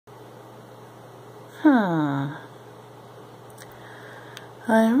I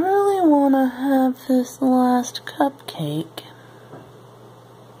really want to have this last cupcake.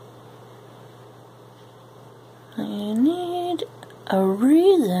 You need a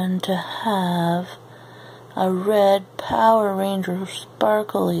reason to have a red Power Ranger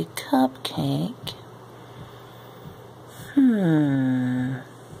sparkly cupcake.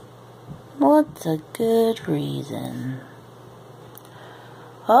 What's a good reason?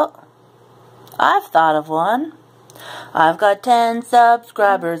 Oh, I've thought of one. I've got 10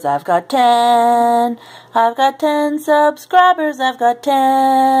 subscribers, I've got 10. I've got 10 subscribers, I've got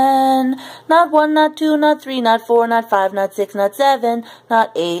 10. Not 1, not 2, not 3, not 4, not 5, not 6, not 7,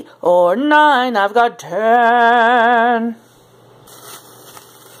 not 8 or 9. I've got 10.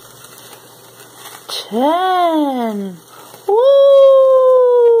 10.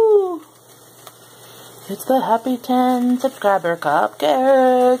 Woo! It's the happy 10 subscriber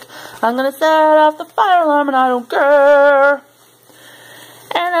cupcake. I'm gonna set off the fire alarm and I don't care.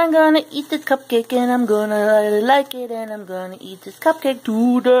 And I'm gonna eat this cupcake and I'm gonna really like it and I'm gonna eat this cupcake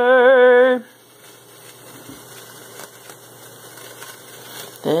today.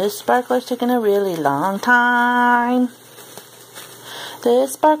 This sparkler's taking a really long time.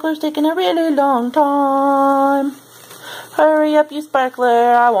 This sparkler's taking a really long time. Hurry up, you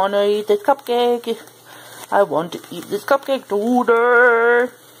sparkler. I want to eat this cupcake. I want to eat this cupcake today.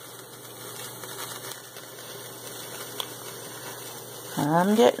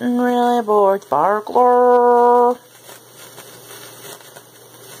 I'm getting really bored, sparkler.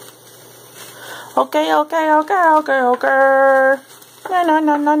 Okay. Na na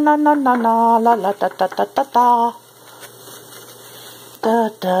na na na na na la la da da da da da. Da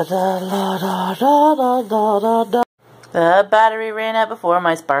da da la da da da da da. The battery ran out before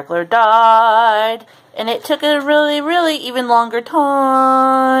my sparkler died, and it took a really even longer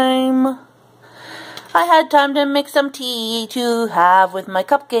time. I had time to make some tea to have with my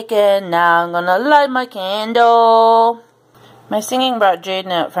cupcake, and now I'm gonna light my candle. My singing brought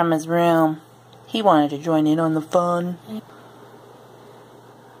Jaden out from his room. He wanted to join in on the fun.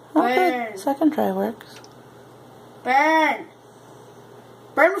 Okay, second try works. Burn!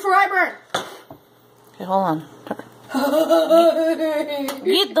 Burn before I burn! Okay, hold on.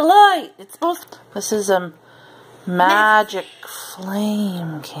 Get the light! It's supposed to... This is a magic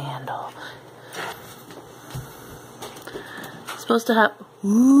flame candle. It's supposed to have...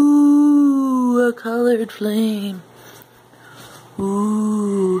 Ooh, a colored flame.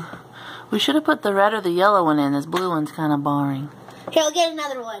 Ooh. We should have put the red or the yellow one in. This blue one's kind of boring. Here, I'll get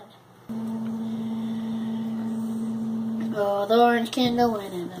another one. Oh, the orange candle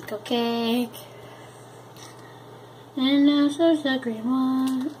went in the cupcake. And now there's the green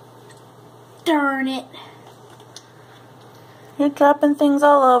one. Darn it. You're dropping things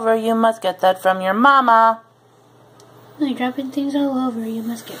all over. You must get that from your mama. You're dropping things all over. You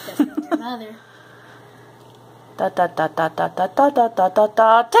must get that from your mother. Da da da da da da da da da da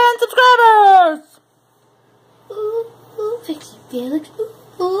da. 10 subscribers! Ooh, ooh, fix it, Felix. Ooh,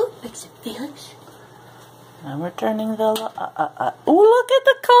 ooh, fix it, Felix. Now we're turning the... Ooh, look at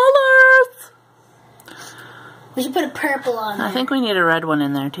the colors! We should put a purple on there. I think we need a red one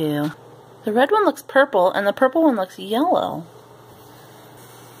in there too. The red one looks purple and the purple one looks yellow.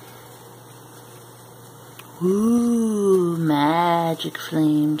 Ooh, magic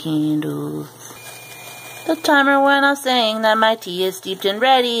flame candles. The timer went off saying that my tea is steeped and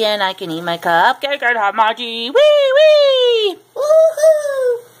ready and I can eat my cupcake and have my tea. Wee wee!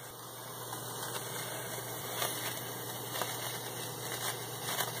 Woohoo!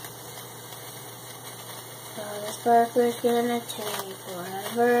 The sparkler's gonna take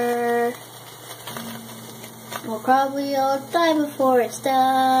forever. We'll probably all die before it's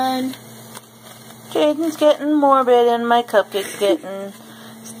done. Jaden's getting morbid and my cupcake's getting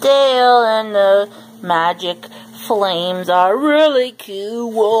stale and the magic flames are really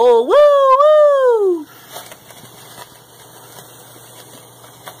cool. Woo woo!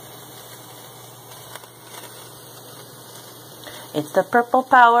 It's the purple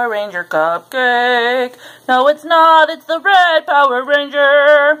Power Ranger cupcake. No, it's not. It's the red Power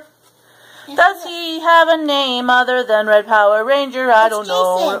Ranger. Does he have a name other than Red Power Ranger? I don't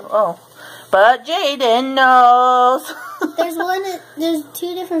know. Oh, but Jaden knows. There's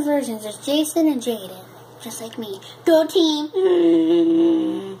two different versions. There's Jason and Jaden, just like me. Go team.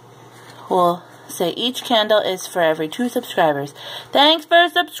 Well, say each candle is for every 2 subscribers. Thanks for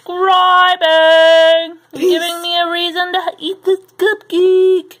subscribing. You're giving me a reason to eat this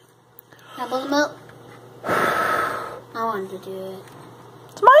cupcake. Can I blow them up? I wanted to do it.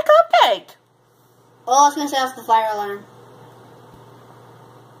 It's my cupcake. Oh, it's gonna set off the fire alarm.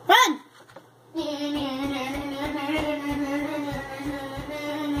 Run!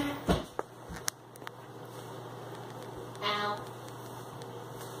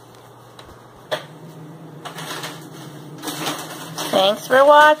 Thanks for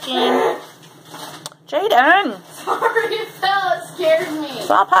watching. Jaden! Sorry, it fell. It scared me.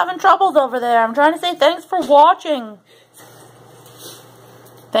 Stop having troubles over there. I'm trying to say thanks for watching.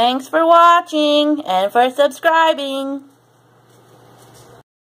 Thanks for watching and for subscribing.